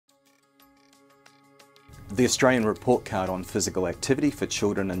The Australian report card on physical activity for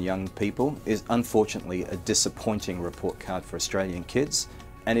children and young people is unfortunately a disappointing report card for Australian kids,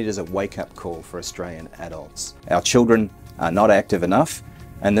 and it is a wake-up call for Australian adults. Our children are not active enough,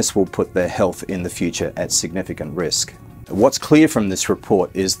 and this will put their health in the future at significant risk. What's clear from this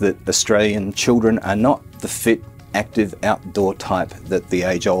report is that Australian children are not the fit, active outdoor type that the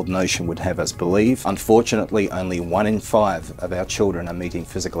age-old notion would have us believe. Unfortunately, only 1 in 5 of our children are meeting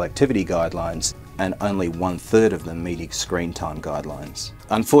physical activity guidelines, and only 1/3 of them meeting screen time guidelines.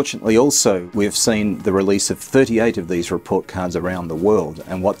 Unfortunately also, we've seen the release of 38 of these report cards around the world,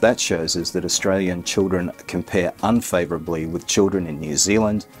 and what that shows is that Australian children compare unfavourably with children in New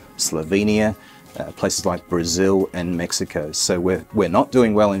Zealand, Slovenia, places like Brazil and Mexico. So we're not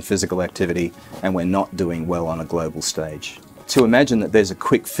doing well in physical activity, and we're not doing well on a global stage. To imagine that there's a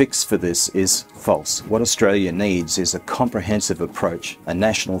quick fix for this is false. What Australia needs is a comprehensive approach, a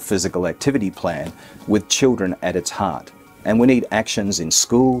national physical activity plan with children at its heart. And we need actions in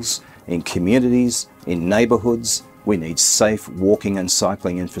schools, in communities, in neighbourhoods. We need safe walking and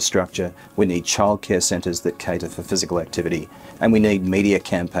cycling infrastructure. We need childcare centres that cater for physical activity. And we need media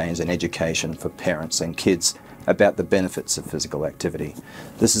campaigns and education for parents and kids about the benefits of physical activity.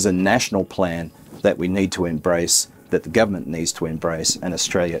 This is a national plan that we need to embrace, that the government needs to embrace, and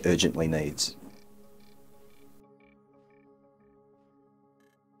Australia urgently needs.